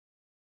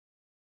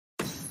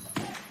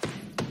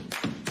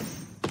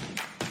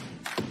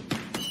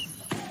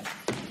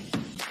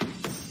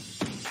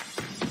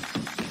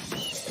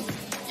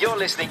You're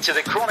listening to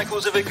the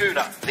Chronicles of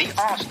Aguna, the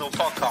Arsenal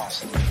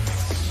podcast.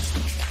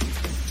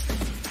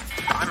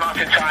 I'm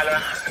Martin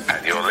Tyler,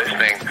 and you're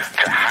listening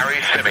to Harry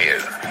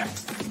Symeou.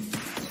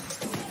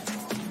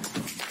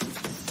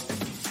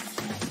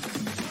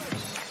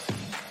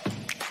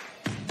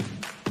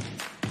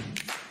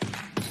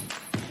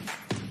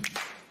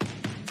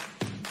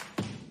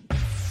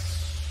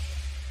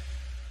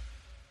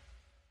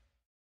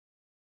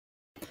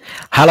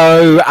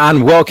 Hello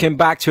and welcome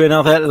back to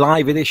another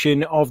live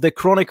edition of the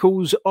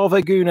Chronicles of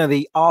Aguna,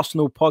 the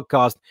Arsenal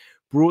podcast,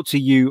 brought to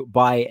you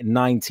by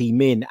 90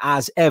 Min.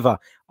 As ever,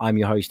 I'm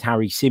your host,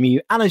 Harry Symeou,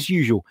 and as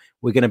usual,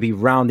 we're going to be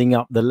rounding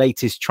up the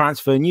latest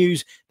transfer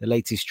news, the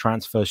latest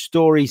transfer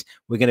stories.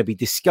 We're going to be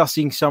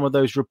discussing some of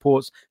those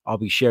reports. I'll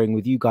be sharing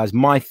with you guys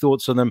my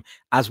thoughts on them,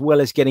 as well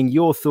as getting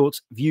your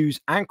thoughts, views,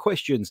 and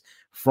questions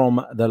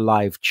from the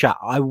live chat.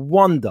 I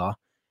wonder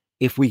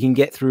if we can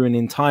get through an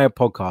entire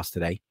podcast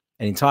today,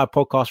 an entire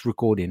podcast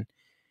recording,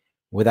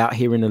 without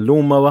hearing a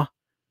lawnmower,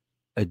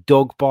 a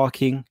dog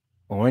barking,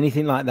 or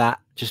anything like that.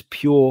 Just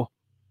pure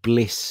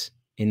bliss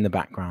in the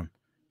background,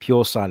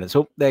 pure silence.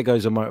 Oh, there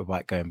goes a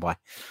motorbike going by.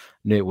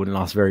 Knew it wouldn't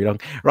last very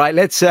long. Right,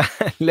 let's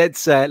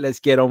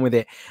get on with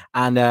it.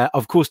 And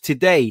of course,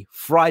 today,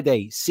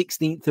 Friday,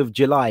 16th of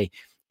July,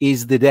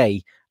 is the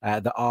day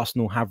that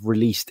Arsenal have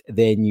released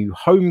their new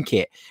home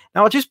kit.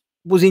 Now, I just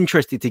was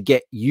interested to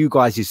get you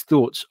guys'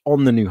 thoughts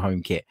on the new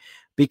home kit,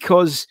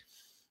 because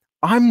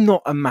I'm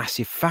not a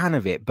massive fan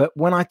of it, but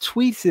when I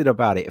tweeted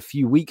about it a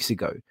few weeks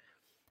ago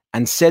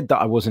and said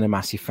that I wasn't a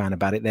massive fan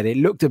about it, that it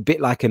looked a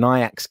bit like an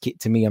Ajax kit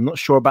to me. I'm not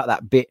sure about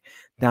that bit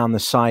down the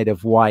side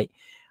of white.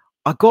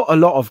 I got a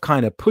lot of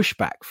kind of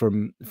pushback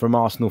from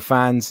Arsenal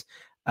fans,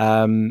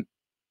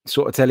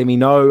 sort of telling me,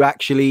 no,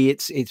 actually,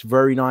 it's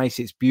very nice.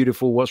 It's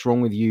beautiful. What's wrong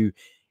with you?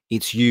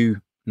 It's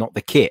you, not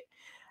the kit.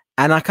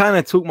 And I kind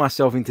of talked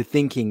myself into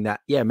thinking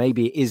that, yeah,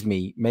 maybe it is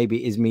me.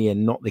 Maybe it is me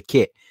and not the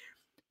kit.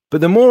 But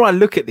the more I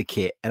look at the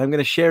kit, and I'm going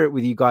to share it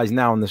with you guys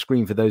now on the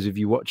screen for those of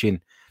you watching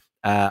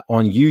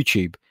on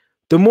YouTube,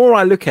 the more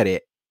I look at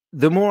it,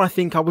 the more I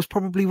think I was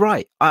probably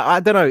right. I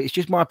don't know. It's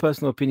just my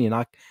personal opinion.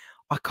 I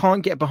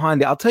can't get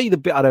behind it. I'll tell you the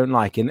bit I don't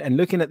like. And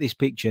looking at this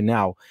picture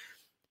now,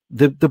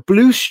 the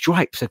blue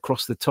stripes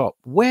across the top,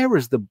 where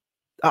has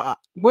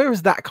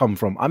that come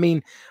from? I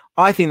mean,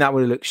 I think that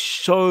would have looked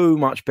so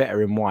much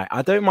better in white.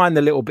 I don't mind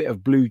the little bit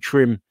of blue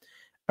trim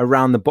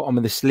around the bottom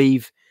of the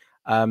sleeve.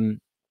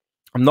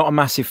 I'm not a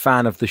massive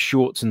fan of the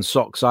shorts and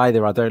socks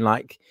either. I don't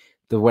like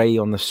the way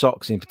on the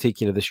socks in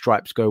particular, the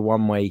stripes go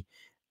one way.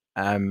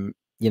 I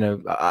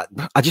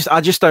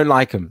just don't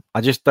like them.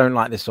 I just don't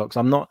like the socks.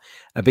 I'm not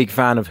a big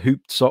fan of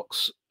hooped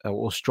socks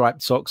or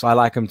striped socks. I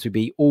like them to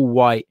be all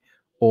white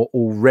or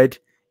all red,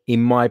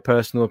 in my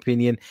personal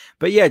opinion.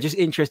 But yeah, just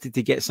interested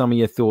to get some of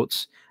your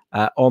thoughts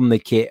on the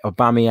kit.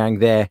 Aubameyang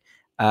there,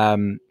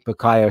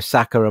 Bukayo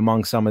Saka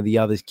among some of the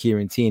others,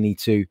 Kieran Tierney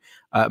too,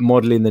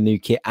 modeling the new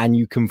kit. And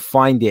you can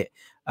find it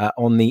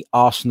on the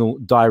Arsenal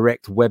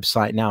Direct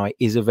website now. It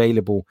is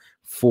available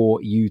for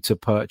you to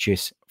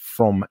purchase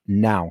from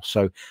now.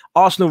 So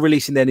Arsenal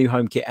releasing their new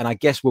home kit, and I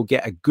guess we'll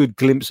get a good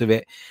glimpse of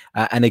it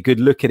and a good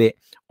look at it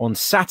on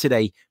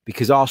Saturday,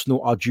 because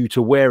Arsenal are due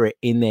to wear it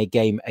in their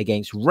game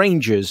against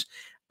Rangers.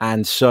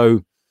 And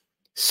so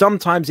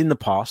sometimes in the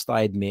past,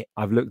 I admit,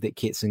 I've looked at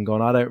kits and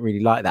gone, I don't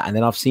really like that. And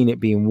then I've seen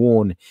it being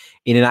worn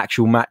in an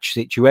actual match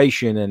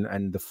situation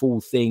and the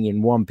full thing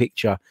in one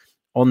picture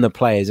on the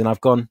players. And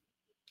I've gone,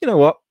 you know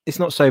what? It's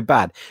not so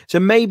bad. So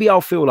maybe I'll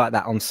feel like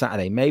that on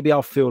Saturday. Maybe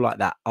I'll feel like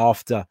that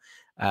after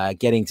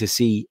getting to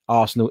see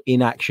Arsenal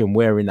in action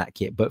wearing that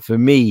kit. But for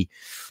me,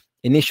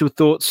 initial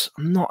thoughts,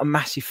 I'm not a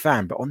massive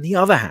fan. But on the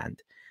other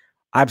hand,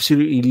 I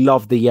absolutely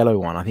love the yellow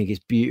one. I think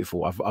it's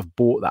beautiful. I've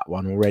bought that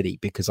one already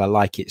because I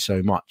like it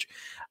so much.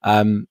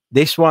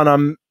 This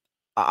one,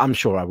 I'm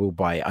sure I will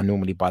buy it. I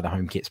normally buy the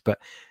home kits, but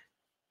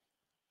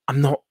I'm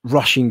not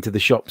rushing to the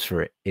shops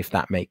for it, if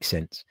that makes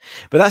sense.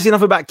 But that's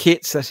enough about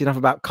kits. That's enough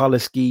about color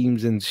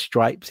schemes and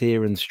stripes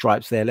here and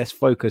stripes there. Let's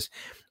focus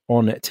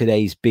on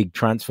today's big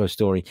transfer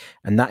story,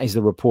 and that is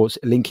the reports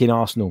linking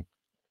Arsenal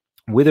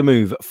with a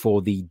move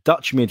for the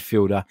Dutch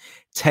midfielder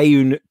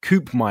Teun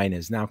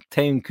Koopmeiners. Now,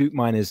 Teun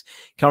Koopmeiners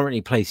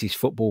currently plays his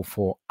football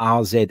for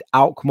AZ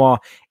Alkmaar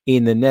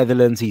in the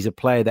Netherlands. He's a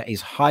player that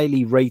is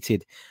highly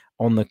rated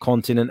on the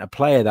continent, a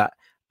player that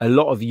a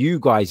lot of you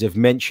guys have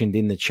mentioned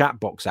in the chat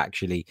box,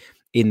 actually,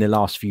 in the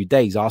last few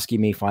days,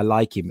 asking me if I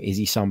like him. Is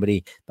he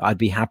somebody that I'd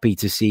be happy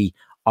to see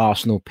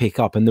Arsenal pick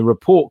up? And the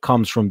report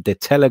comes from De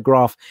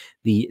Telegraaf,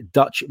 the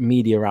Dutch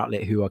media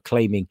outlet, who are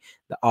claiming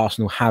that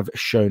Arsenal have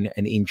shown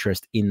an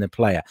interest in the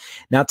player.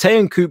 Now,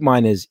 Teun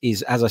Koopmeiners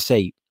is, as I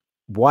say,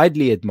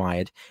 widely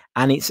admired,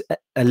 and it's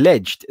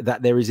alleged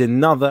that there is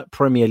another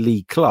Premier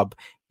League club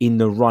in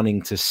the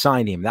running to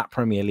sign him. That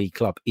Premier League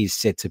club is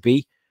said to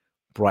be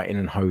Brighton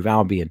and Hove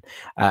Albion.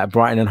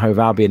 Brighton and Hove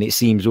Albion, it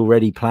seems,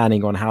 already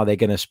planning on how they're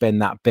going to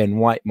spend that Ben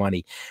White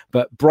money.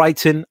 But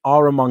Brighton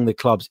are among the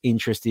clubs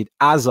interested,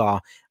 as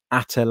are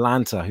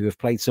Atalanta, who have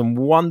played some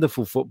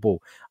wonderful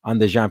football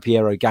under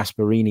Gianpiero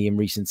Gasperini in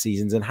recent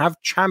seasons and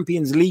have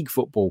Champions League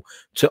football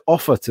to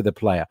offer to the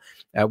player,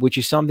 which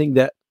is something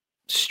that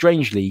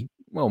strangely,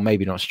 well,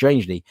 maybe not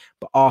strangely,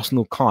 but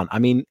Arsenal can't. I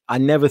mean, I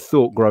never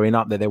thought growing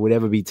up that there would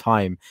ever be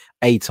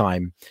a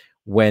time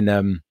when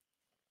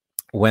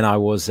I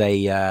was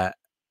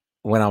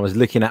when I was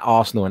looking at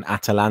Arsenal and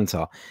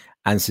Atalanta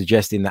and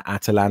suggesting that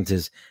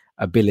Atalanta's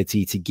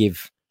ability to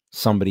give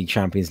somebody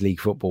Champions League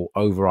football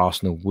over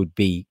Arsenal would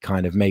be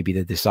kind of maybe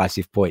the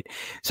decisive point.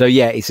 So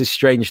yeah, it's a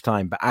strange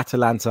time, but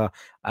Atalanta,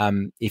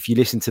 if you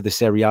listen to the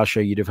Serie A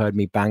show, you'd have heard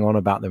me bang on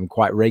about them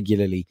quite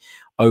regularly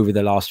over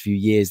the last few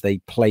years. They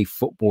play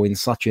football in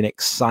such an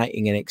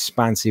exciting and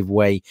expansive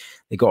way.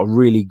 They got a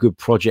really good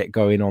project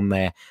going on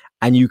there.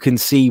 And you can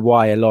see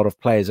why a lot of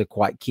players are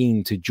quite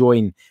keen to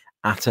join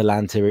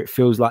Atalanta. It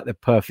feels like the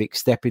perfect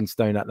stepping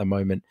stone at the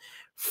moment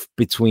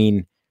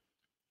between,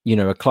 you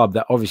know, a club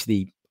that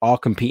obviously are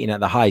competing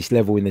at the highest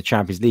level in the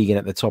Champions League and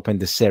at the top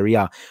end of Serie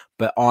A,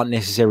 but aren't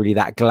necessarily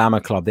that glamour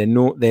club.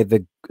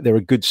 They're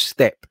a good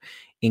step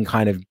in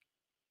kind of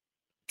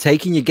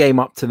taking your game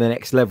up to the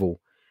next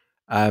level.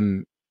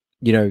 You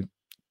know,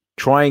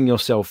 trying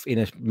yourself in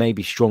a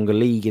maybe stronger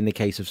league in the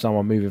case of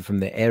someone moving from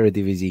the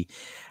Eredivisie,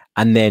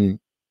 and then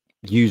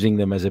using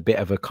them as a bit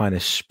of a kind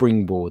of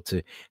springboard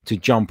to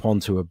jump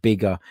onto a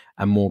bigger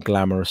and more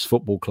glamorous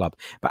football club.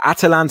 But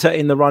Atalanta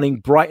in the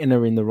running, Brighton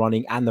are in the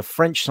running, and the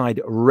French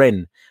side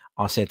Rennes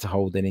are said to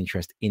hold an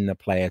interest in the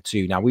player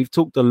too. Now, we've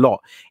talked a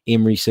lot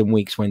in recent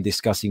weeks when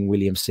discussing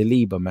William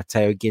Saliba,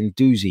 Matteo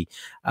Guendouzi,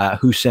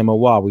 Houssem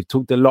Aouar. We've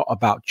talked a lot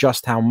about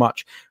just how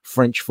much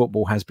French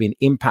football has been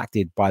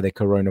impacted by the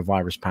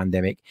coronavirus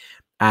pandemic.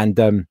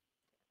 And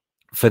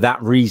for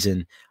that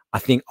reason, I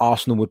think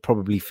Arsenal would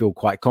probably feel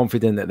quite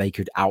confident that they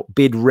could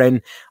outbid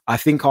Rennes. I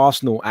think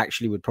Arsenal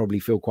actually would probably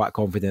feel quite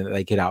confident that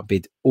they could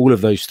outbid all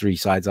of those three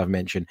sides I've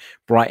mentioned,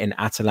 Brighton,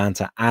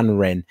 Atalanta and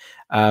Rennes.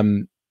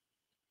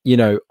 You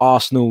know,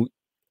 Arsenal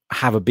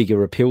have a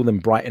bigger appeal than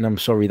Brighton. I'm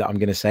sorry that I'm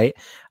going to say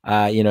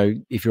it. You know,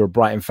 if you're a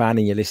Brighton fan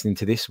and you're listening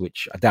to this,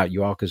 which I doubt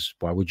you are, because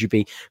why would you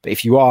be? But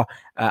if you are,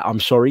 I'm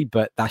sorry,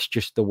 but that's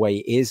just the way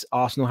it is.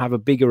 Arsenal have a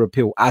bigger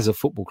appeal as a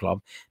football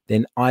club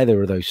than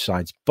either of those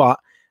sides. But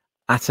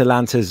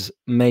Atalanta's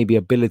maybe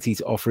ability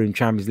to offer him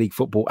Champions League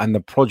football and the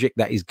project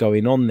that is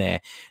going on there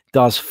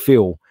does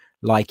feel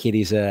like it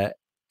is a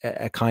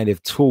kind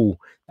of tool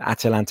that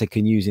Atalanta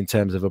can use in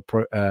terms of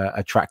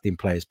attracting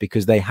players,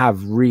 because they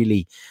have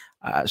really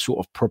sort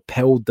of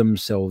propelled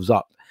themselves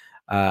up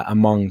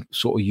among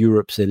sort of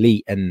Europe's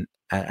elite and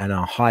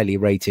are highly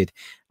rated.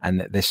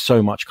 And there's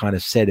so much kind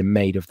of said and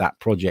made of that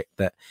project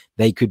that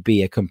they could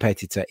be a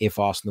competitor if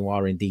Arsenal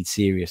are indeed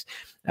serious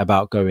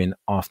about going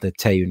after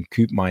Teun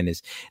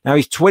Koopmeiners. Now,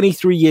 he's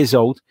 23 years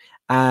old,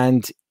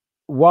 and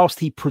whilst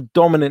he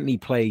predominantly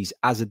plays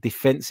as a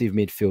defensive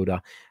midfielder,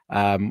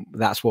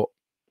 that's what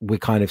we're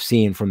kind of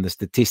seeing from the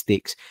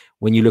statistics.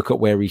 When you look at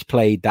where he's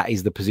played, that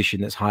is the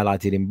position that's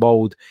highlighted in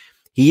bold.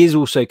 He is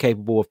also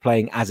capable of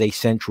playing as a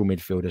central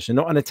midfielder, so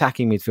not an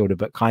attacking midfielder,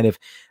 but kind of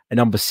a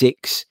number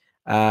 6.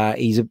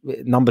 He's a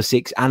number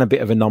 6 and a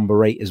bit of a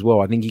number 8 as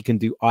well. I think he can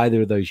do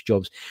either of those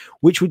jobs,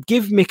 which would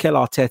give Mikel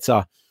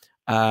Arteta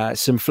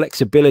some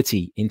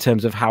flexibility in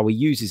terms of how he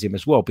uses him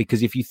as well.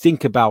 Because if you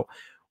think about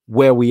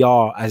where we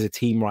are as a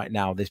team right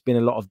now, there's been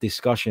a lot of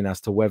discussion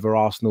as to whether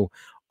Arsenal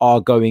are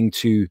going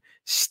to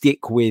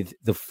stick with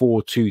the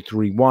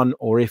 4-2-3-1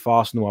 or if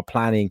Arsenal are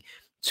planning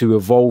to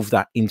evolve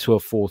that into a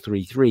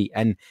 4-3-3.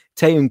 And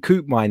Teun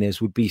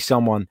Koopmeiners would be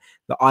someone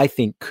that I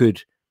think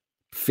could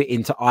fit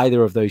into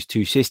either of those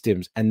two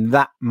systems, and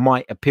that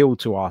might appeal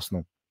to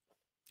Arsenal.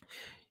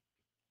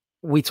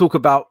 We talk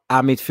about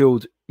our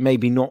midfield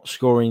maybe not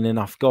scoring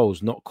enough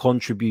goals, not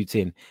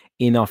contributing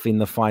enough in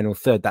the final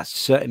third. That's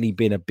certainly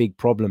been a big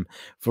problem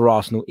for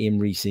Arsenal in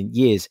recent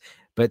years.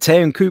 But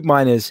Teun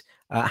Koopmeiners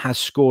has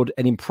scored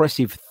an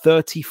impressive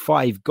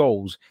 35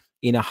 goals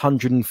in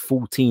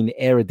 114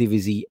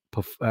 Eredivisie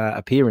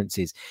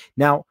appearances.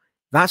 Now,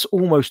 that's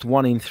almost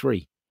 1 in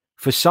 3.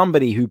 For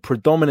somebody who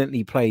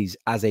predominantly plays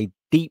as a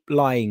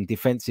deep-lying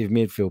defensive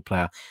midfield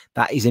player,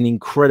 that is an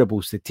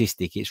incredible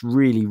statistic. It's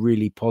really,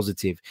 really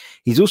positive.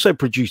 He's also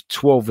produced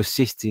 12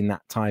 assists in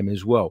that time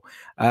as well.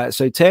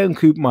 So Teun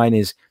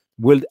Koopmeiners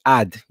will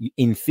add,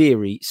 in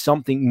theory,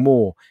 something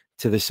more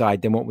to the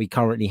side than what we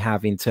currently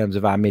have in terms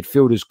of our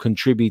midfielders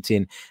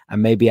contributing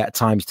and maybe at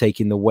times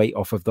taking the weight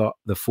off of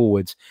the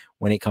forwards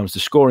when it comes to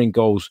scoring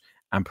goals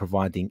and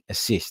providing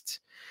assists.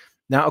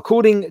 Now,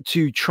 according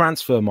to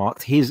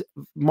Transfermarkt, his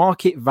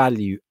market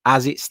value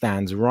as it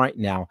stands right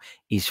now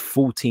is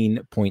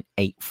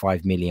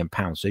 £14.85 million.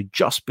 So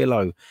just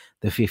below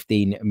the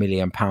 £15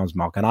 million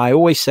mark. And I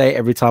always say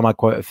every time I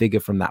quote a figure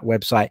from that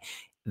website,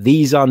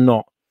 these are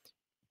not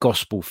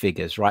gospel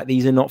figures, right?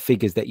 These are not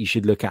figures that you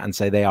should look at and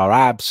say they are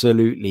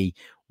absolutely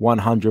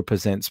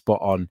 100% spot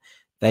on.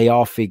 They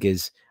are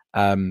figures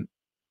that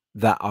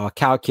are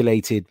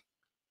calculated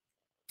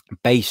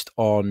based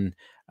on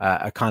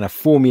a kind of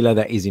formula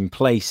that is in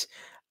place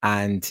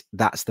And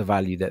that's the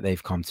value that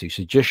they've come to.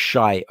 So just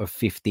shy of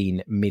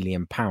 £15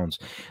 million.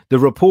 The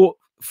report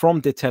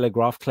from the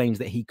Telegraph claims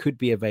that he could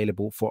be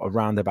available for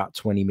around about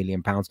 £20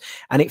 million.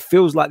 And it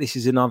feels like this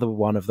is another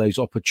one of those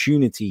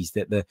opportunities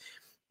that the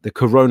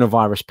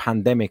coronavirus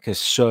pandemic has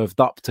served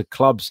up to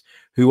clubs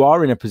who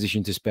are in a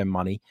position to spend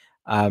money,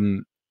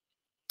 and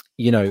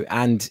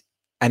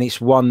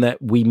it's one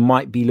that we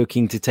might be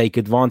looking to take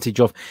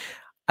advantage of.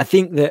 I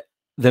think that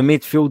the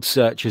midfield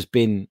search has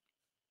been,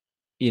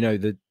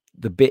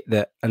 the bit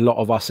that a lot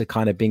of us are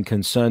kind of been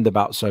concerned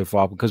about so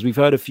far, because we've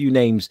heard a few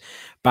names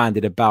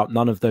bandied about.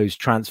 None of those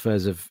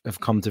transfers have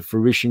come to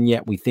fruition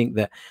yet. We think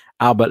that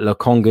Albert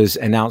Lokonga's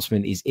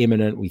announcement is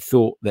imminent. We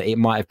thought that it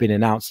might have been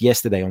announced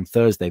yesterday on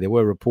Thursday. There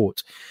were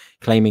reports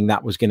claiming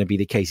that was going to be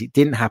the case. It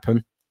didn't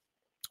happen.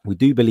 We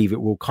do believe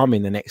it will come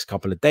in the next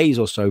couple of days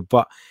or so,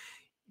 but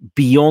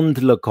beyond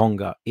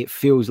Lokonga, it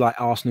feels like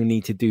Arsenal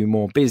need to do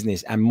more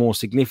business and more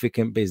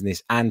significant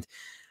business. And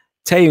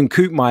Teun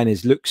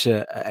Koopmeiners looks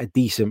a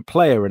decent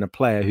player, and a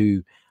player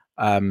who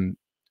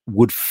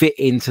would fit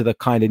into the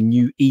kind of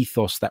new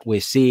ethos that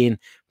we're seeing.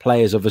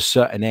 Players of a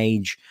certain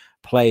age,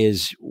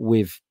 players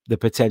with the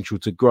potential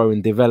to grow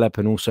and develop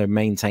and also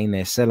maintain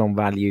their sell-on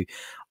value.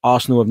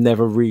 Arsenal have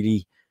never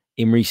really,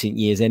 in recent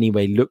years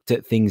anyway, looked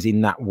at things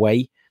in that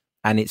way.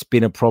 And it's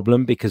been a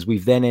problem because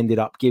we've then ended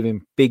up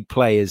giving big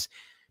players,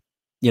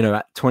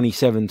 at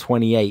 27,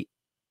 28,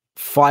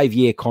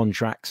 5-year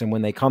contracts, and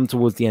when they come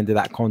towards the end of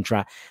that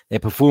contract, their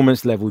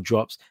performance level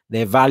drops,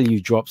 their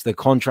value drops, the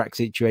contract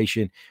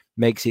situation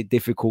makes it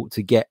difficult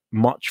to get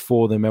much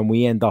for them, and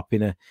we end up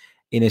in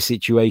a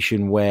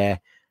situation where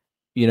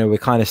we're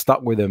kind of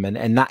stuck with them,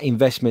 and that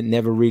investment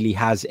never really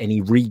has any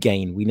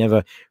regain. We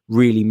never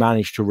really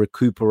managed to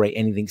recuperate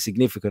anything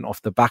significant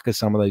off the back of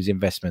some of those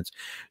investments.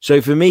 So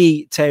for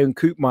me, Teun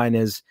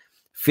Koopmeiners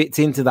fits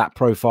into that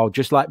profile,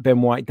 just like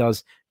Ben White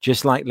does,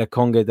 just like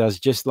Lokonga does,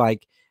 just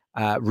like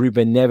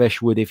Ruben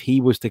Neves would if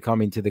he was to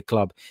come into the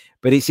club.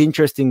 But it's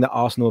interesting that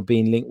Arsenal are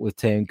being linked with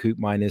Teun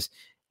Koopmeiners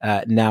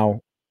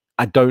now.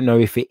 I don't know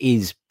if it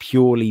is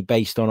purely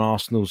based on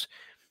Arsenal's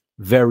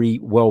very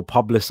well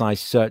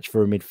publicized search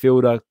for a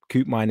midfielder.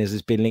 Koopmeiners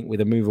has been linked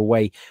with a move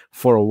away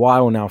for a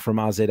while now from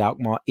AZ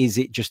Alkmaar. Is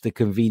it just a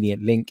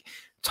convenient link?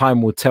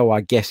 Time will tell,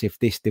 I guess, if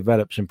this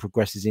develops and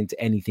progresses into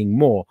anything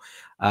more.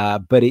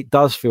 But it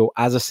does feel,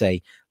 as I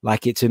say,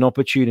 like it's an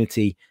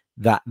opportunity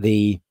that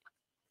the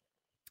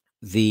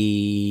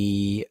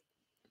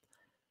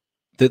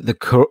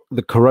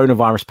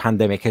coronavirus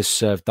pandemic has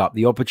served up.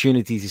 The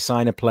opportunity to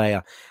sign a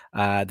player,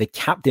 the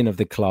captain of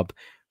the club,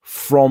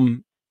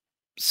 from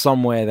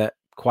somewhere that,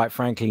 quite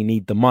frankly,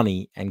 need the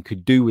money and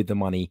could do with the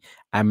money,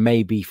 and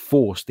may be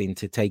forced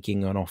into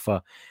taking an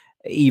offer,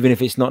 even if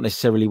it's not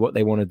necessarily what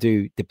they want to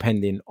do,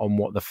 depending on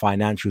what the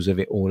financials of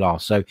it all are.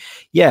 So,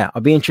 yeah,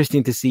 I'll be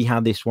interested to see how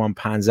this one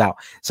pans out.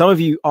 Some of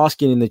you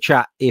asking in the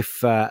chat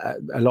if a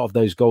lot of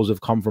those goals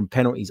have come from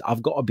penalties.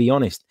 I've got to be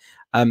honest.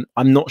 I'm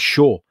not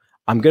sure.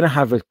 I'm going to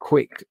have a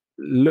quick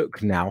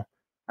look now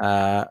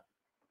on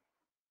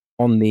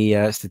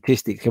the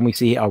statistics. Can we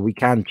see? We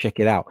can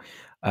check it out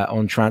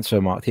on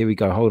Transfermarkt. Here we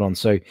go. Hold on.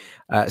 So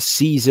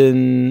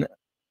season,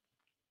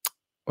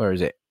 where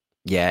is it?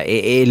 Yeah,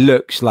 it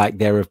looks like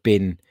there have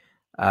been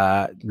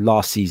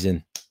last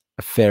season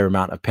a fair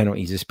amount of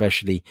penalties,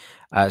 especially.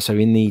 So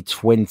in the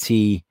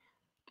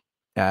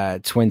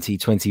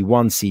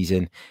 2021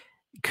 season,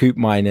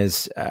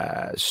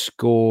 Koopmeiners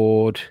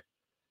scored,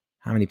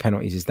 how many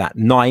penalties is that?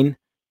 9.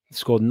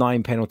 Scored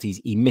 9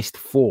 penalties. He missed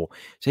 4.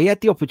 So he had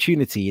the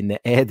opportunity in the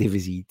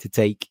Eredivisie to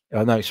take,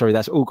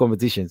 that's all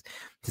competitions,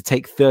 to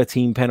take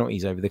 13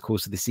 penalties over the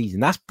course of the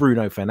season. That's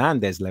Bruno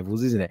Fernandes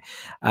levels, isn't it?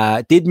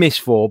 Did miss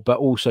 4, but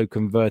also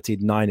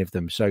converted 9 of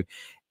them. So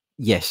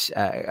yes,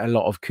 a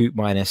lot of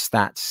Koopmeiners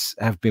stats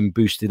have been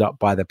boosted up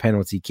by the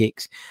penalty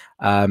kicks.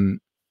 I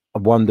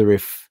wonder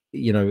if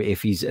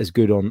he's as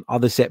good on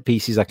other set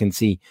pieces. I can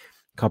see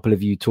a couple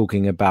of you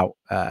talking about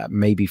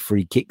maybe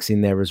free kicks in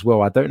there as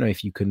well. I don't know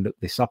if you can look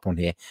this up on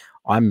here.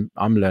 I'm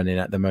learning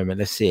at the moment.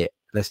 Let's see it.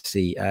 Let's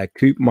see.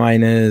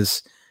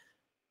 Koopmeiners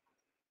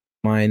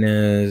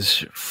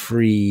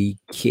free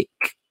kick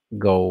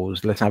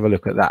goals. Let's have a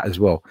look at that as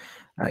well.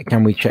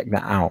 Can we check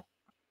that out?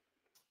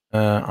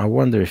 I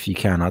wonder if you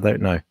can. I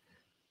don't know.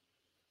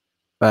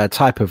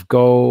 Type of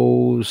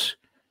goals.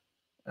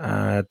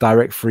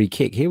 Direct free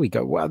kick. Here we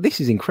go. Wow,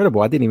 this is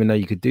incredible. I didn't even know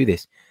you could do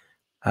this.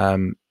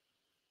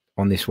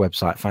 On this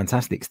website.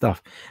 Fantastic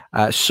stuff.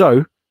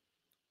 So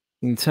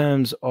in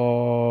terms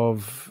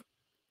of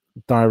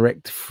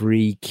direct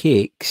free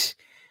kicks,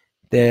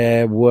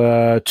 there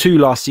were 2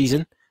 last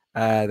season.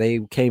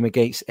 They came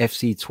against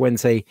FC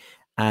Twente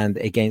and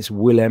against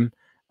Willem.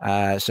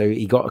 So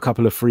he got a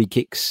couple of free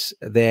kicks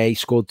there. He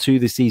scored 2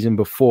 the season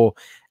before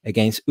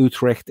against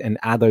Utrecht and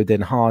ADO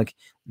Den Haag.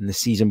 And the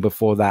season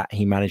before that,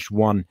 he managed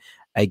 1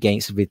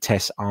 against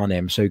Vitesse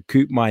Arnhem. So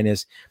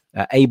Koopmeiners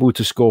able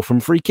to score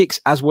from free kicks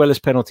as well as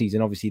penalties,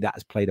 and obviously that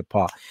has played a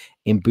part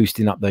in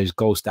boosting up those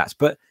goal stats.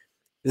 But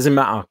it doesn't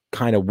matter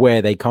kind of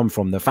where they come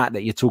from. The fact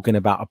that you're talking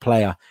about a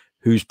player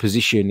whose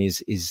position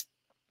is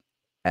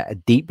a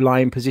deep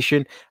lying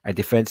position, a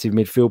defensive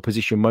midfield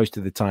position most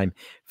of the time.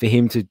 For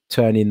him to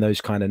turn in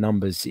those kind of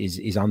numbers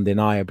is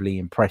undeniably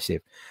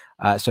impressive.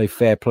 So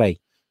fair play.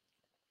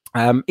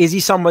 Is he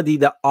somebody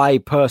that I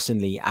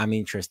personally am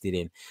interested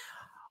in?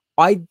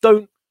 I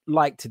don't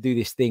like to do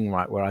this thing,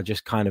 right, where I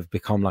just kind of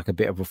become like a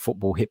bit of a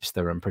football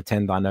hipster and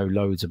pretend I know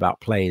loads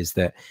about players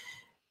that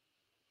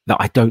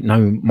I don't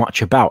know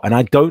much about. And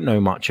I don't know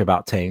much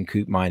about Teun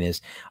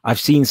Koopmeiners. I've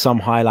seen some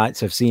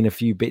highlights. I've seen a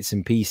few bits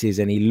and pieces,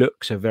 and he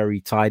looks a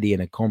very tidy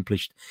and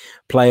accomplished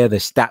player. The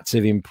stats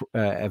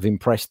have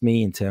impressed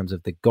me in terms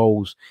of the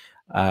goals,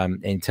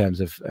 in terms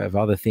of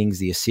other things,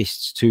 the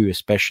assists too,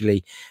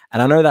 especially.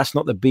 And I know that's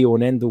not the be all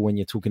and end all when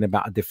you're talking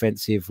about a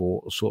defensive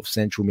or sort of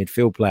central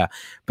midfield player,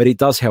 but it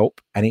does help.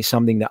 And it's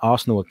something that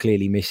Arsenal are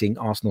clearly missing.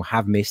 Arsenal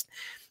have missed.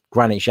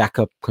 Granit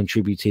Xhaka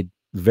contributed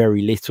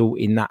very little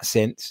in that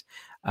sense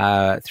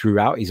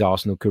throughout his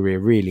Arsenal career,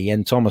 really.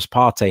 And Thomas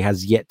Partey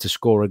has yet to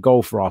score a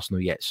goal for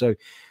Arsenal yet. So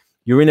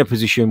you're in a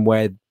position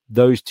where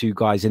those two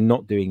guys are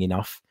not doing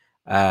enough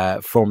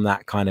from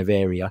that kind of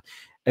area.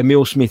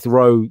 Emile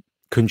Smith-Rowe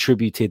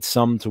contributed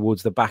some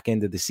towards the back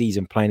end of the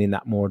season, playing in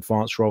that more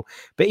advanced role.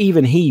 But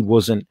even he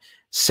wasn't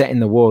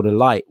setting the world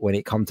alight when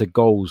it comes to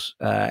goals.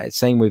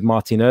 Same with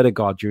Martin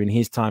Odegaard during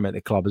his time at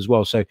the club as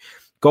well. So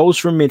goals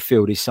from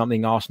midfield is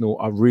something Arsenal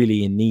are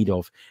really in need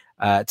of.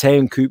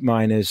 Teun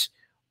Koopmeiners,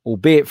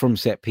 albeit from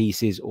set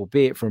pieces,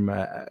 albeit from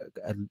a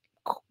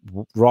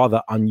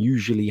rather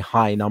unusually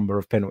high number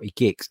of penalty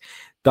kicks,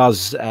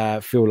 does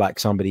feel like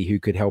somebody who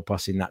could help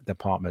us in that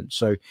department.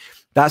 So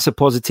that's a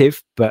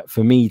positive. But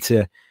for me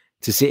to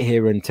sit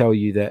here and tell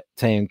you that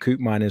Teun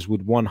Koopmeiners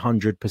would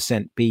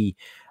 100% be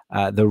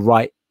the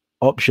right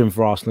option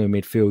for Arsenal in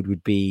midfield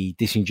would be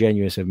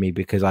disingenuous of me,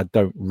 because I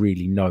don't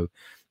really know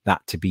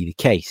that to be the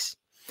case.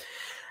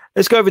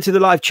 Let's go over to the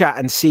live chat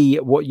and see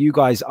what you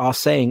guys are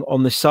saying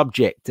on the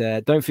subject.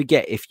 Don't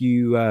forget, if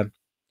you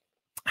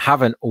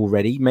haven't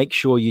already, make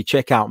sure you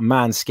check out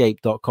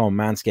manscaped.com.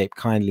 Manscaped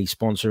kindly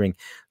sponsoring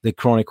the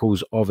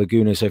Chronicles of a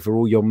Gooner. So for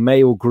all your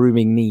male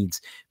grooming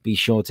needs, be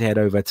sure to head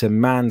over to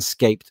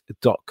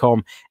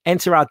manscaped.com.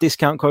 Enter our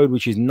discount code,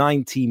 which is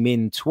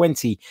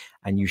 90min20,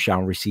 and you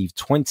shall receive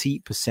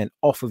 20%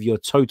 off of your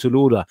total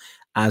order,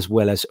 as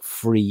well as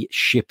free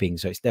shipping.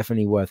 So it's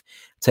definitely worth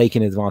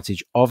taking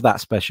advantage of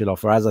that special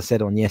offer. As I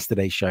said on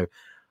yesterday's show,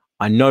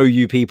 I know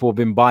you people have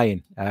been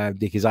buying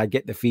because I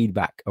get the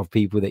feedback of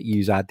people that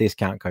use our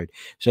discount code.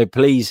 So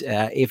please,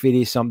 if it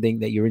is something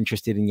that you're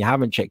interested in, you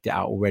haven't checked it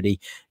out already,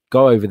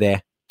 go over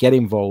there, get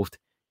involved,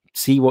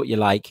 see what you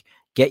like,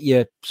 get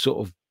your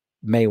sort of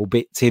male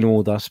bits in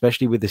order,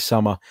 especially with the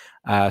summer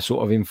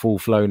sort of in full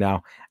flow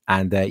now.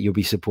 And you'll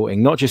be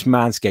supporting not just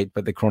Manscaped,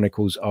 but the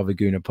Chronicles of a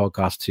Gooner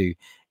podcast too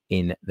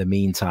in the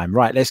meantime.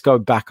 Right, let's go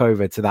back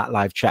over to that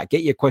live chat.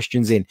 Get your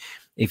questions in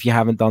if you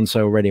haven't done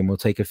so already, and we'll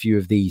take a few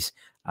of these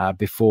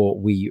before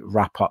we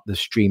wrap up the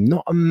stream.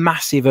 Not a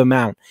massive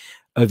amount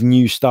of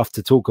new stuff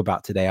to talk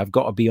about today, I've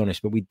got to be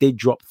honest, but we did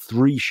drop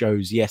 3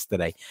 shows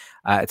yesterday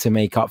to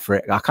make up for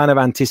it. I kind of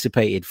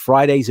anticipated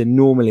Fridays are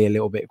normally a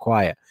little bit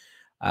quiet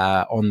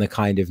on the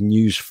kind of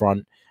news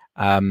front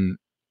in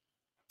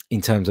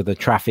terms of the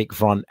traffic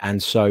front.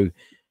 And so,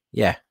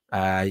 yeah,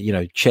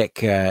 check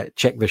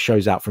the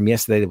shows out from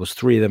yesterday. There was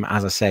 3 of them,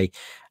 as I say.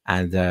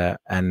 And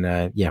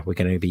yeah, we're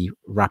going to be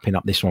wrapping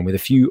up this one with a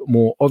few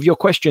more of your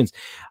questions.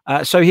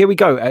 So here we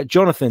go.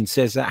 Jonathan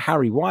says,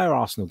 Harry, why are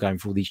Arsenal going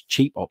for all these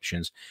cheap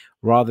options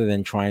rather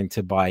than trying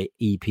to buy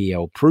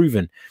EPL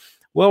proven?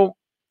 Well,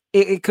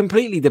 it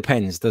completely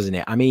depends, doesn't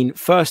it? I mean,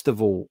 first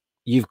of all,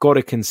 you've got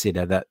to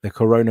consider that the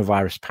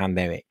coronavirus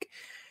pandemic,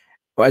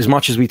 as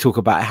much as we talk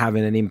about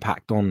having an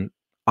impact on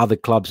other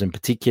clubs and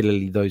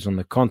particularly those on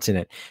the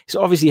continent, it's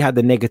obviously had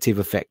the negative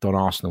effect on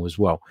Arsenal as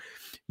well.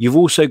 You've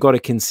also got to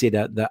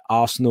consider that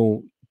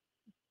Arsenal,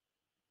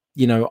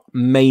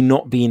 may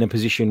not be in a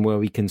position where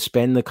we can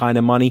spend the kind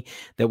of money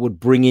that would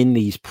bring in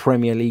these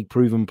Premier League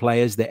proven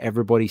players that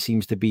everybody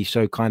seems to be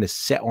so kind of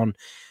set on.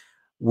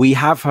 We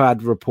have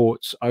had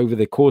reports over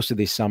the course of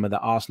this summer that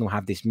Arsenal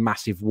have this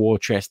massive war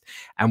chest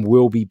and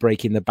will be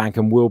breaking the bank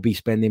and will be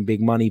spending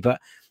big money.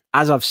 But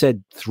as I've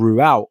said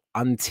throughout,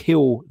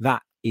 until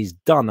that is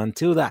done,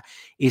 until that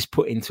is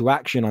put into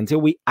action,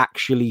 until we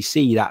actually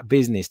see that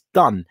business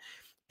done,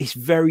 it's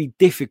very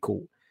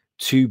difficult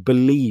to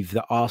believe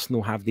that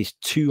Arsenal have this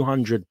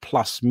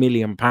 200+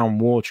 million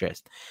pound war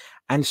chest.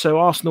 And so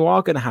Arsenal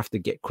are going to have to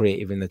get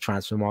creative in the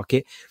transfer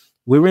market.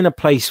 We're in a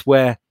place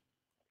where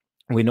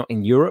we're not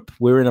in Europe.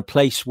 We're in a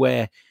place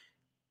where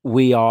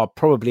we are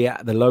probably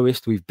at the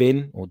lowest we've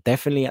been, or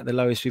definitely at the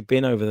lowest we've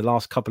been over the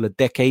last couple of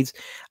decades.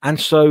 And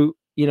so,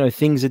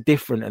 things are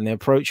different and the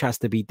approach has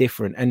to be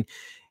different. And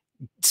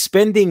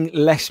spending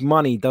less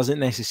money doesn't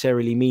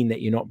necessarily mean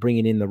that you're not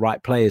bringing in the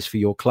right players for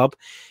your club.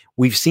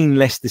 We've seen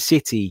Leicester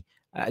City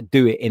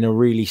do it in a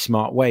really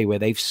smart way, where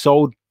they've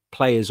sold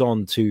players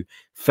on to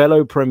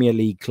fellow Premier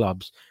League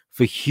clubs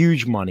for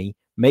huge money,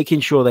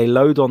 making sure they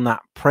load on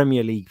that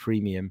Premier League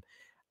premium.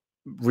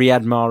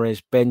 Riyad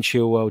Mahrez, Ben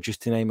Chilwell,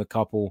 just to name a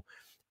couple.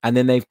 And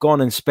then they've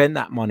gone and spent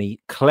that money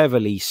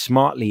cleverly,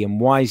 smartly, and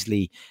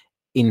wisely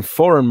in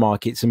foreign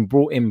markets and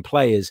brought in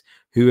players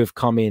who have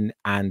come in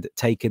and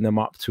taken them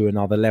up to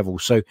another level.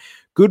 So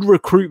good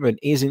recruitment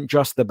isn't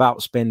just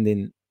about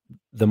spending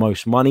the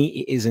most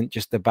money. It isn't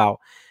just about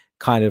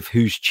kind of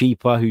who's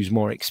cheaper, who's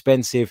more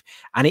expensive.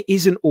 And it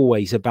isn't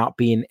always about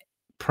being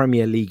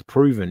Premier League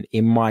proven,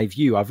 in my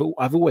view. I've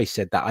always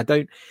said that.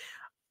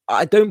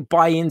 I don't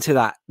buy into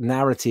that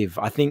narrative.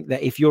 I think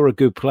that if you're a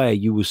good player,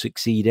 you will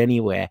succeed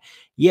anywhere.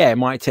 Yeah, it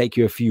might take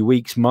you a few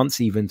weeks, months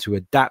even to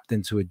adapt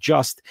and to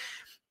adjust.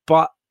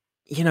 But,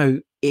 you know,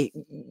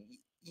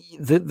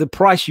 the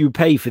price you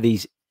pay for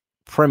these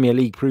Premier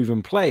League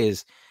proven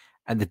players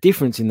and the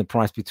difference in the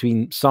price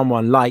between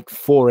someone like,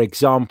 for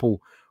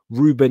example,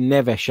 Ruben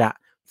Neves at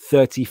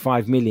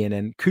 35 million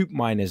and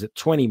Koopmeiners at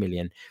 20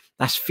 million,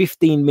 that's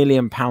 15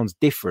 million pounds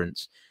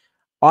difference.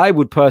 I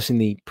would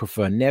personally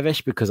prefer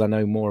Neves because I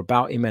know more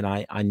about him, and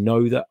I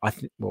know that I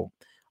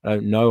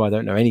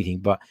don't know anything,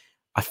 but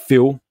I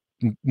feel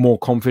more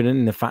confident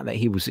in the fact that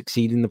he will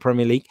succeed in the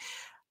Premier League.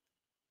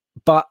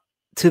 But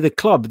to the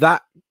club,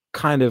 that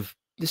kind of,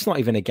 it's not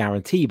even a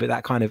guarantee, but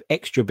that kind of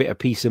extra bit of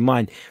peace of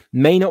mind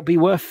may not be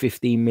worth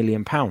 15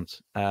 million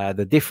pounds.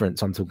 The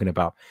difference I'm talking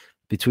about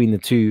between the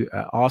two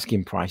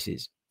asking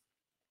prices.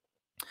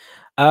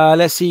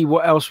 Let's see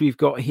what else we've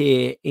got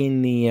here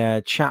in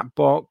the chat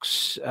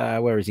box.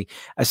 Where is he?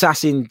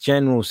 Assassin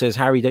General says,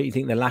 Harry, don't you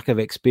think the lack of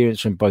experience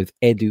from both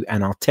Edu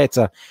and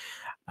Arteta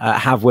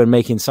have when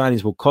making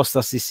signings will cost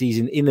us this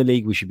season in the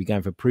league? We should be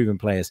going for proven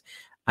players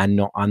and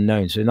not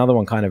unknown. So another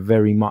one kind of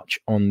very much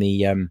on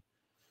the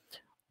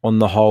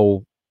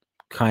whole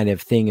kind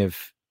of thing of,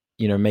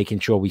 you know, making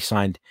sure we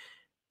signed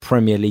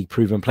Premier League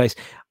proven players.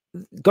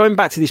 Going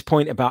back to this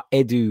point about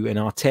Edu and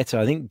Arteta,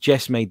 I think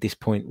Jess made this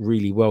point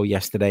really well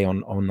yesterday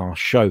on our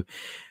show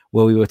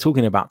where we were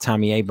talking about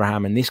Tammy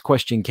Abraham, and this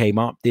question came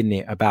up, didn't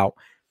it, about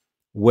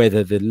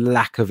whether the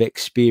lack of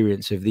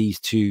experience of these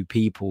two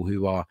people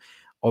who are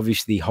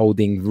obviously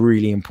holding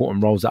really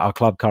important roles at our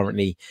club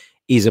currently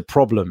is a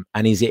problem,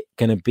 and is it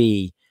going to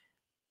be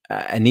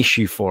an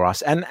issue for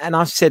us? And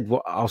I said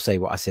I'll say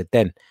what I said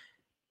then.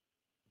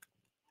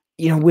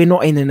 You know, we're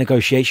not in a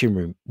negotiation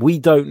room. We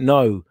don't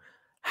know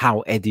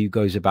how Edu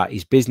goes about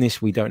his business.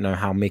 We don't know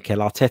how Mikel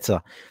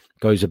Arteta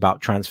goes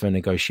about transfer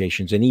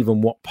negotiations and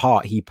even what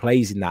part he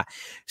plays in that.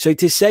 So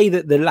to say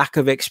that the lack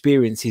of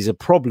experience is a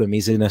problem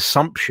is an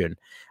assumption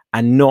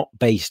and not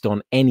based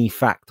on any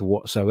fact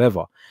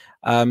whatsoever.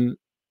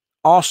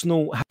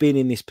 Arsenal have been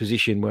in this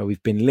position where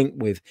we've been linked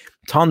with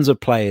tons of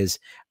players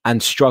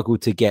and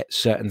struggled to get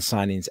certain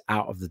signings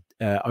out of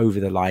the over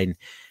the line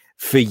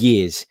for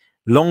years.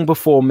 Long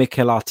before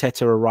Mikel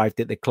Arteta arrived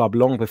at the club,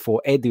 long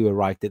before Edu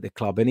arrived at the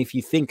club. And if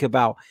you think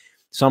about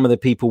some of the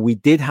people we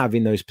did have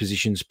in those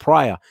positions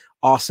prior,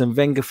 Arsene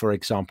Wenger, for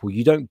example,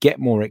 you don't get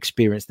more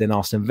experience than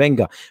Arsene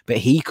Wenger, but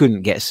he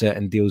couldn't get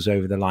certain deals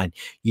over the line.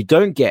 You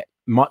don't get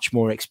much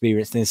more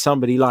experience than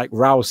somebody like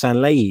Raul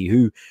Sanllehi,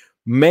 who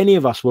many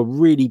of us were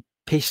really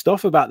pissed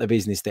off about the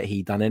business that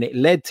he'd done, and it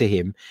led to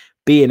him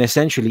being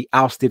essentially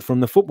ousted from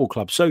the football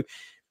club. So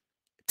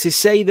to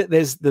say that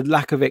there's the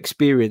lack of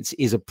experience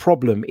is a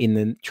problem in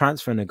the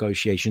transfer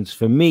negotiations,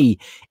 for me,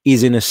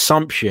 is an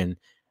assumption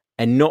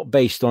and not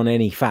based on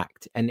any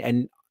fact.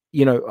 And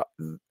you know,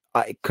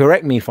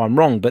 correct me if I'm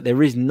wrong, but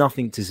there is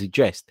nothing to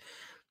suggest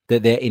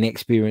that their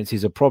inexperience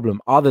is a problem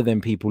other than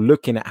people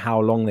looking at how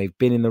long they've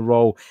been in the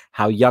role,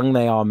 how young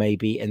they are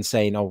maybe, and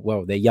saying, oh,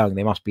 well, they're young,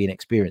 they must be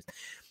inexperienced.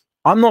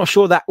 I'm not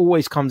sure that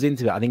always comes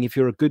into it. I think if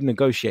you're a good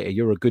negotiator,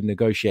 you're a good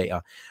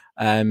negotiator.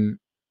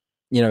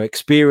 You know,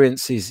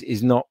 experience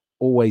is not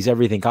always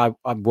everything.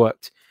 I've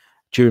worked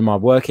during my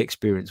work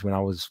experience when I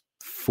was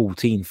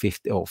 14,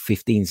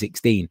 15,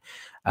 16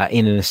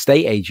 in an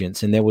estate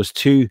agent, and there was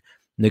two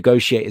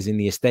negotiators in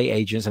the estate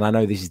agents. And I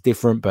know this is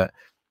different, but,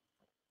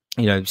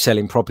 you know,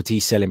 selling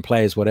properties, selling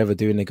players, whatever,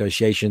 doing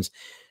negotiations.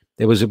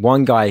 There was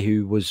one guy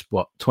who was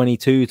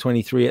 22,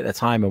 23 at the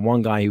time, and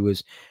one guy who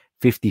was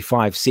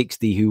 55,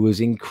 60, who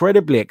was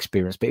incredibly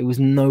experienced, but it was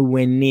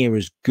nowhere near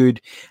as good,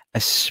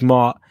 as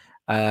smart,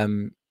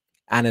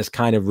 and as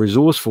kind of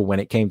resourceful when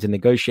it came to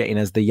negotiating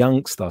as the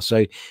youngster.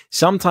 So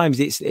sometimes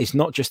it's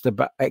not just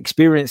about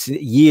experience.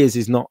 Years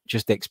is not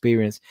just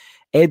experience.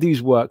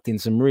 Edu's worked in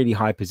some really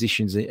high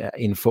positions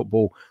in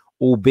football,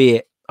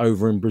 albeit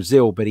over in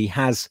Brazil, but he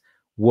has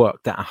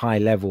worked at a high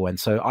level. And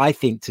so I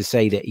think to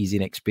say that he's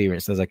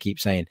inexperienced, as I keep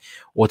saying,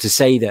 or to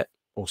say that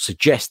or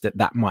suggest that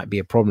that might be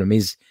a problem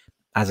is,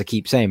 as I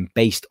keep saying,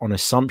 based on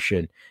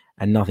assumption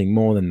and nothing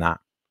more than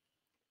that.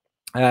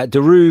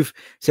 Daruv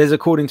says,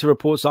 according to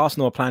reports,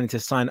 Arsenal are planning to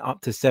sign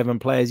up to 7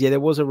 players. Yeah, there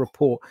was a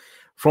report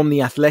from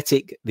The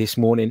Athletic this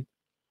morning,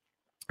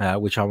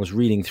 which I was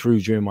reading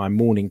through during my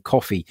morning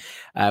coffee,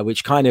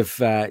 which kind of,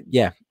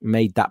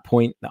 made that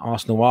point that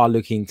Arsenal are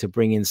looking to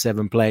bring in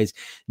 7 players.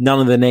 None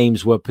of the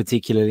names were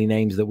particularly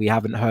names that we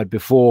haven't heard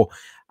before.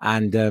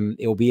 And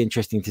it will be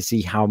interesting to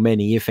see how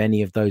many, if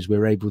any of those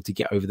we're able to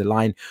get over the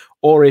line,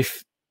 or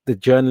if the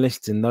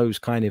journalists and those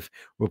kind of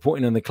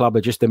reporting on the club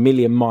are just a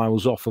million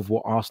miles off of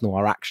what Arsenal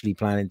are actually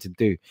planning to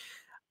do.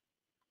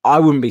 I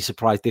wouldn't be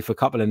surprised if a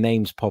couple of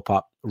names pop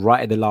up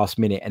right at the last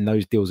minute and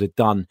those deals are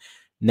done.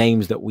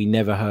 Names that we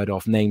never heard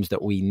of, names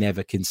that we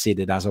never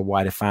considered as a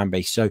wider fan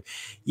base. So,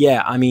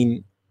 yeah, I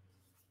mean,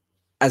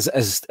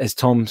 as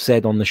Tom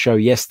said on the show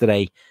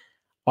yesterday,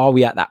 are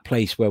we at that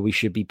place where we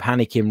should be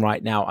panicking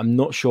right now? I'm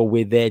not sure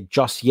we're there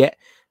just yet,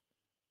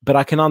 but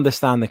I can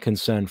understand the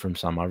concern from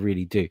some. I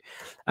really do.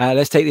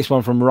 Let's take this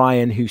one from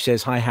Ryan, who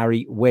says, "Hi,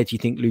 Harry. Where do you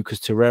think Lucas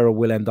Torreira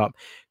will end up?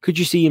 Could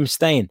you see him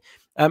staying?"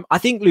 I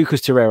think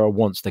Lucas Torreira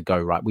wants to go,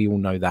 right? We all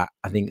know that.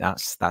 I think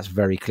that's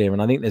very clear.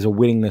 And I think there's a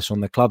willingness on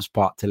the club's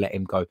part to let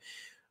him go.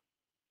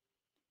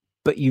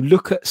 But you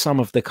look at some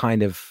of the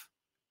kind of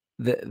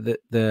the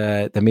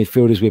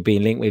midfielders we're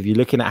being linked with, you're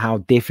looking at how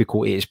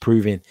difficult it is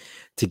proving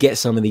to get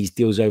some of these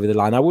deals over the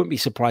line. I wouldn't be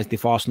surprised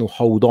if Arsenal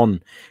hold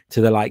on to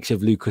the likes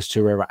of Lucas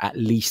Torreira at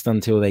least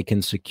until they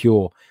can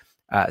secure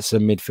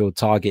some midfield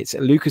targets.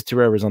 Lucas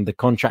Torreira is under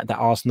contract at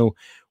Arsenal.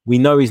 We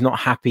know he's not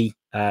happy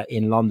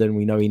in London.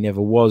 We know he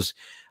never was.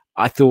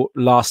 I thought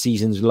last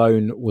season's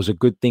loan was a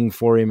good thing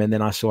for him. And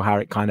then I saw how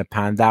it kind of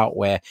panned out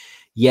where,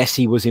 yes,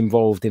 he was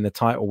involved in the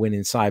title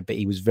winning side, but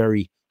he was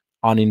very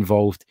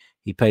uninvolved.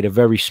 He played a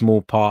very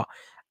small part.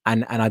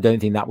 And I don't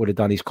think that would have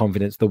done his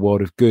confidence the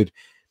world of good.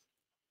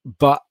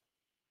 But,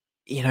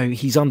 you know,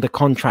 he's under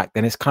contract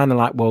and it's kind of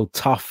like, well,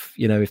 tough.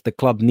 You know, if the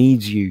club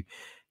needs you,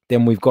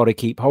 then we've got to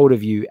keep hold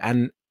of you.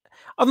 And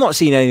I've not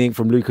seen anything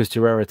from Lucas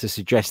Torreira to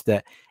suggest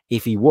that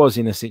if he was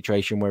in a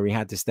situation where he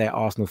had to stay at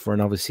Arsenal for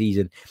another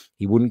season,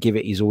 he wouldn't give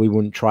it his all, he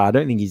wouldn't try. I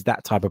don't think he's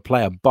that type of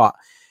player, but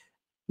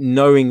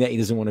knowing that he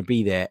doesn't want to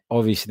be there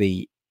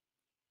obviously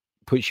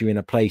puts you in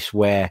a place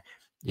where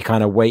you're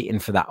kind of waiting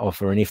for that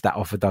offer. And if that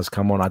offer does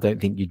come on, I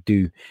don't think you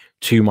do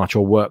too much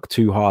or work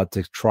too hard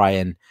to try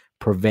and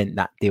prevent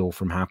that deal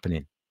from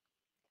happening.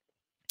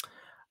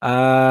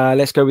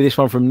 Let's go with this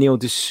one from Neil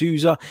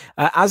D'Souza.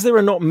 As there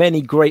are not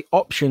many great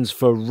options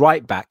for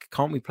right back,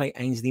 can't we play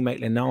Ainsley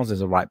Maitland-Niles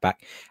as a right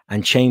back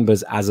and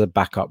Chambers as a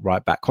backup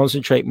right back?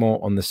 Concentrate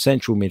more on the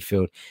central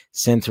midfield,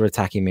 centre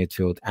attacking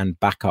midfield, and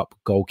backup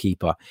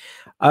goalkeeper.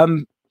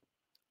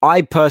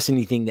 I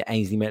personally think that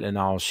Ainsley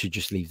Maitland-Niles should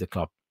just leave the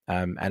club.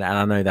 And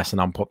I know that's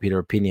an unpopular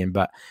opinion,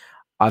 but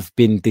I've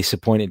been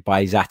disappointed by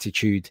his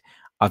attitude.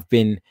 I've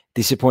been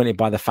disappointed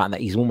by the fact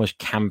that he's almost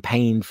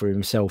campaigned for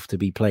himself to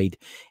be played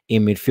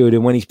in midfield.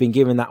 And when he's been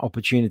given that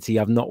opportunity,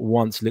 I've not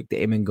once looked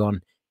at him and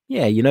gone,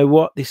 yeah, you know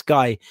what? This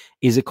guy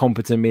is a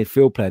competent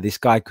midfield player. This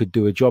guy could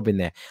do a job in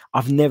there.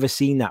 I've never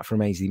seen that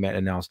from Ainsley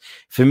Maitland-Niles.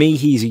 For me,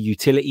 he's a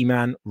utility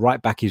man.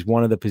 Right back is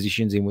one of the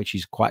positions in which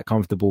he's quite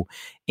comfortable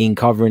in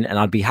covering. And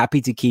I'd be happy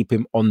to keep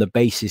him on the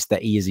basis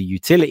that he is a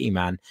utility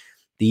man.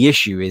 The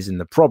issue is, and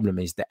the problem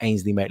is, that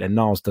Ainsley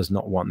Maitland-Niles does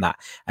not want that.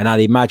 And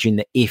I'd imagine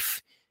that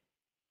if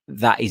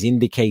that is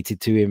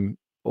indicated to him,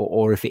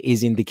 or if it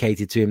is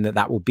indicated to him that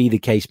that will be the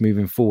case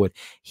moving forward,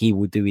 he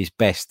will do his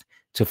best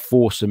to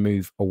force a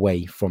move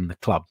away from the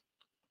club.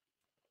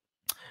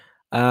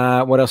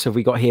 What else have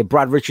we got here?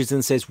 Brad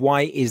Richardson says,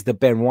 why is the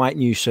Ben White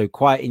news so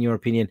quiet in your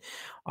opinion?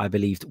 I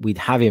believed we'd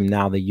have him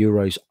now the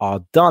Euros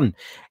are done.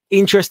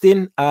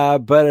 Interesting,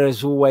 but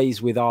as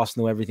always with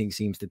Arsenal, everything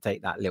seems to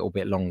take that little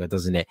bit longer,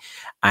 doesn't it?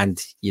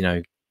 And, you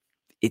know,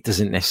 it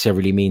doesn't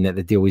necessarily mean that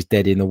the deal is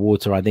dead in the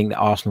water. I think that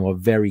Arsenal are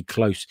very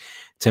close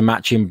to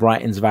matching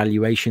Brighton's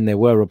valuation. There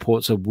were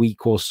reports a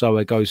week or so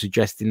ago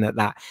suggesting that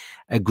that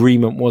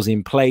agreement was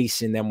in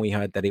place, and then we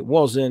heard that it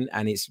wasn't,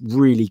 and it's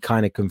really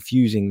kind of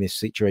confusing, this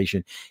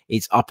situation.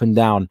 It's up and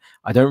down.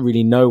 I don't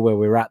really know where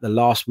we're at. The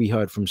last we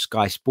heard from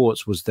Sky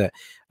Sports was that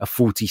a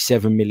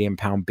 £47 million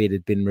bid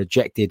had been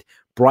rejected.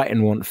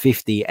 Brighton want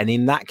 50, and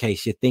in that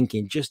case, you're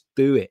thinking, just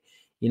do it.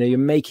 You know, you're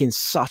making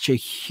such a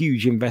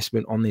huge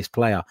investment on this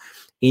player.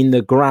 In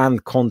the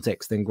grand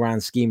context and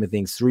grand scheme of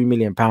things, £3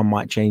 million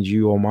might change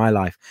you or my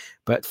life.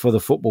 But for the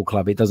football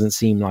club, it doesn't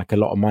seem like a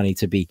lot of money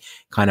to be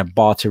kind of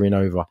bartering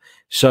over.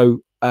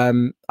 So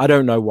I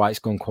don't know why it's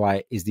gone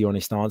quiet is the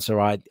honest answer.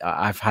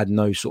 I've had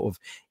no sort of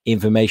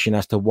information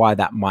as to why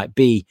that might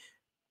be.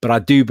 But I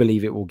do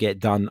believe it will get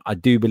done. I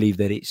do believe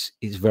that it's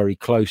very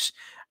close.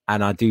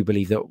 And I do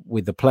believe that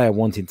with the player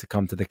wanting to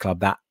come to the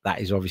club,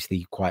 that is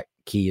obviously quite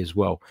key as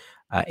well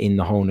in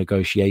the whole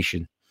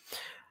negotiation.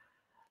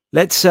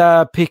 Let's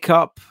pick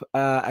up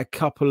a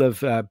couple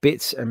of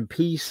bits and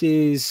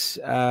pieces.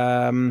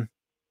 What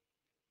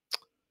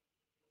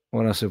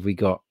else have we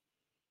got?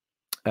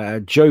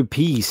 Joe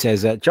P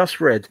says,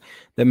 just read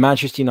that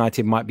Manchester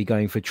United might be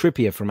going for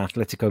Trippier from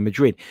Atletico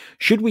Madrid.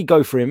 Should we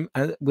go for him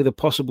with a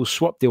possible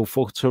swap deal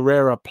for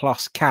Torreira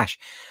plus cash?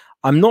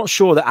 I'm not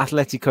sure that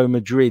Atletico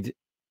Madrid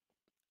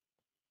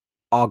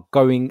are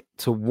going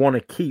to want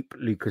to keep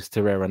Lucas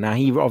Torreira. Now,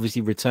 he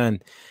obviously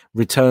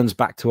returns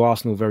back to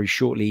Arsenal very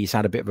shortly. He's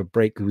had a bit of a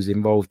break. He was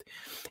involved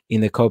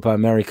in the Copa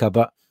America,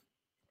 but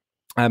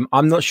I'm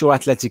not sure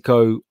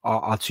Atletico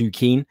are too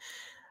keen.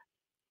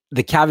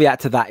 the caveat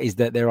to that is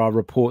that there are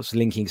reports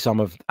linking some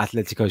of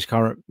Atletico's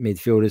current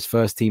midfielders,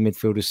 first-team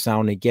midfielders,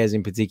 Saul Niguez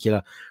in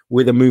particular,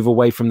 with a move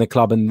away from the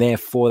club, and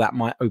therefore that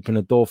might open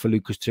a door for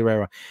Lucas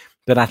Torreira.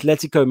 But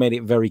Atletico made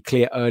it very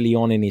clear early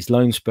on in his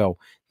loan spell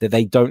that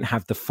they don't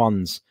have the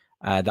funds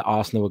that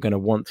Arsenal are going to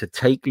want to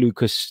take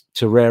Lucas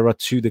Torreira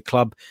to the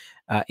club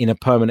in a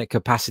permanent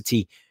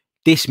capacity.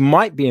 This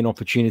might be an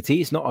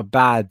opportunity. It's not a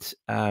bad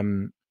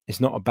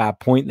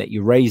point that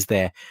you raised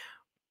there.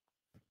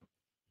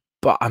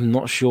 But I'm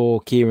not sure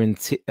Kieran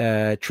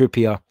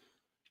Trippier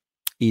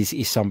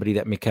is somebody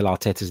that Mikel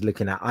Arteta is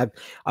looking at.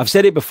 I've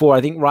said it before.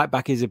 I think right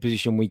back is a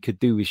position we could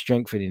do with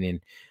strengthening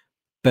in,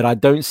 but I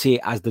don't see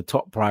it as the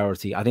top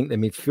priority. I think the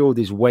midfield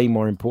is way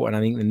more important. I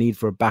think the need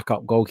for a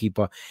backup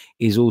goalkeeper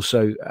is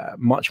also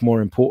much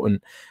more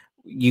important.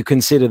 You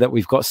consider that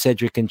we've got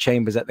Cedric and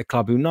Chambers at the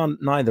club, who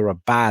neither are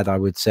bad, I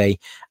would say,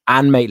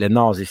 and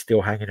Maitland-Niles is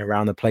still hanging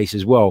around the place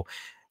as well.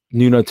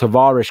 Nuno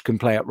Tavares can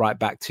play at right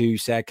back too.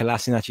 Sead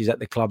Kolasinac is at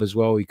the club as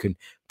well. He can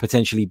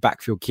potentially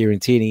backfill Kieran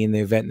Tierney in the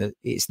event that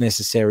it's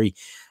necessary.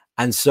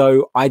 And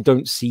so I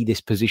don't see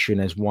this position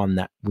as one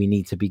that we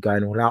need to be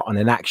going all out on.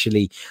 And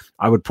actually,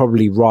 I would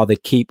probably rather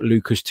keep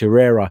Lucas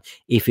Torreira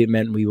if it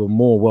meant we were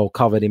more well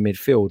covered in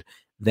midfield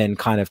than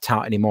kind of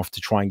touting him off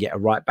to try and get a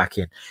right back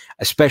in,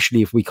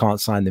 especially if we can't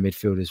sign the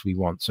midfielders we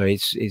want. So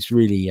it's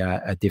really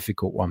a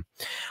difficult one.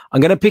 I'm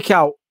going to pick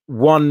out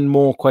one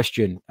more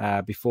question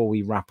before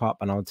we wrap up,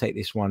 and I'll take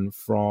this one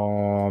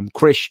from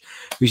Krish,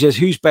 who says,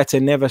 who's better,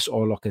 Neves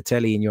or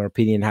Locatelli in your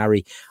opinion,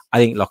 Harry? I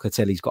think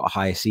Locatelli's got a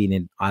higher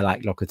ceiling. I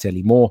like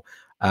Locatelli more,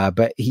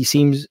 but he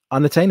seems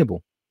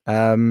unattainable.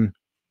 And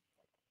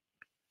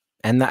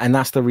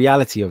that's the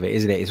reality of it,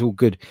 isn't it? It's all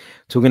good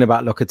talking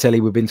about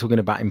Locatelli. We've been talking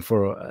about him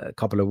for a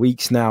couple of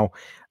weeks now.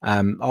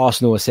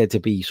 Arsenal are said to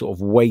be sort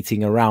of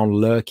waiting around,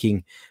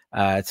 lurking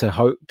to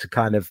hope to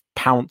kind of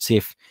pounce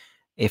if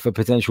a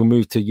potential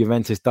move to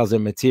Juventus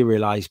doesn't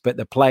materialize. But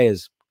the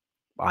players,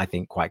 I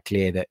think, quite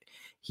clear that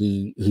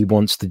he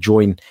wants to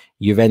join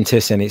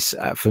Juventus, and it's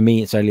for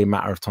me, it's only a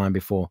matter of time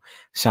before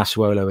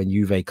Sassuolo and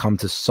Juve come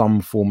to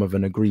some form of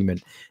an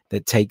agreement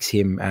that takes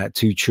him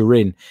to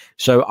Turin.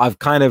 So I've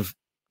kind of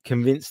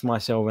convinced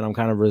myself, and I'm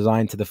kind of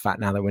resigned to the fact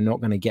now that we're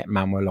not going to get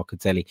Manuel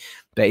Locatelli.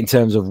 But in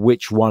terms of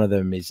which one of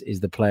them is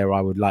the player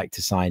I would like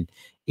to sign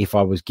if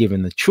I was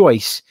given the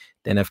choice,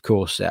 then of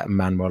course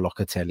Manuel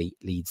Locatelli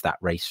leads that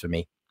race for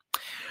me.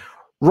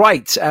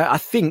 Right, I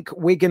think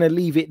we're going to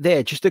leave it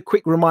there. Just a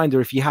quick reminder,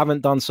 if you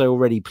haven't done so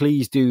already,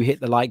 please do hit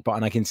the like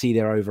button. I can see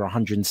there are over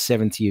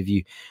 170 of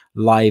you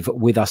live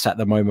with us at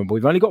the moment, but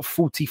we've only got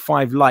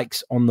 45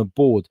 likes on the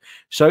board.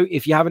 So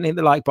if you haven't hit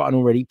the like button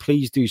already,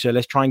 please do so.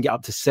 Let's try and get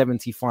up to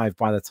 75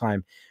 by the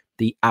time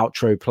the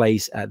outro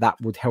plays.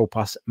 That would help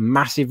us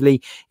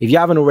massively. If you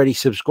haven't already,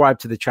 subscribed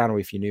to the channel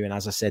if you're new. And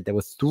as I said, there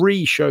were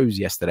 3 shows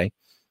yesterday.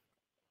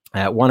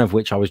 One of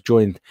which I was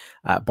joined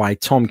by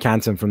Tom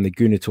Canton from the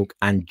Gooner Talk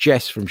and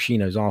Jess from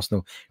Shino's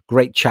Arsenal.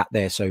 Great chat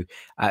there. So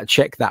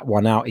check that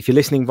one out. If you're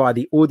listening via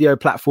the audio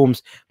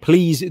platforms,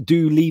 please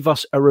do leave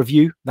us a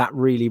review. That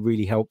really,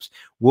 really helps.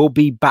 We'll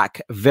be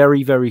back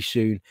very, very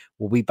soon.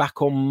 We'll be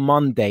back on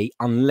Monday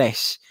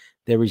unless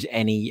there is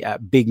any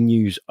big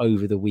news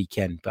over the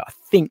weekend. But I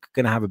think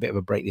going to have a bit of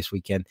a break this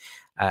weekend.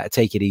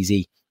 Take it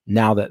easy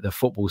now that the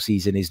football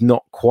season is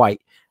not quite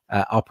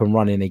up and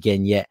running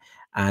again yet.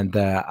 And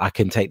I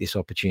can take this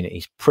opportunity.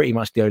 It's pretty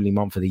much the only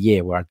month of the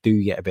year where I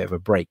do get a bit of a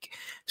break,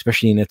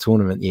 especially in a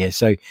tournament year.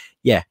 So,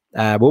 yeah,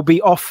 we'll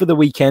be off for the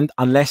weekend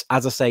unless,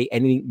 as I say,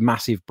 anything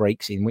massive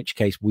breaks, in which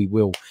case we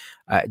will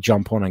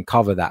jump on and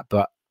cover that.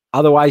 But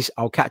otherwise,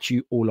 I'll catch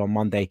you all on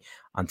Monday.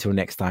 Until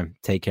next time,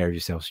 take care of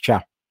yourselves.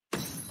 Ciao.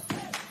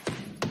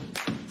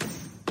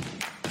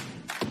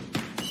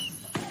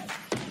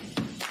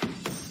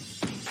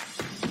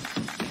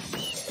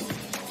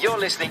 You're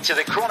listening to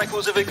the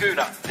Chronicles of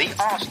Aguna, the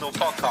Arsenal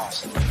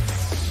podcast.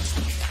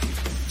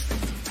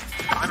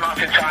 I'm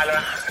Martin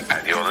Tyler,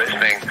 and you're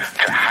listening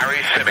to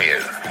Harry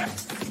Symeou.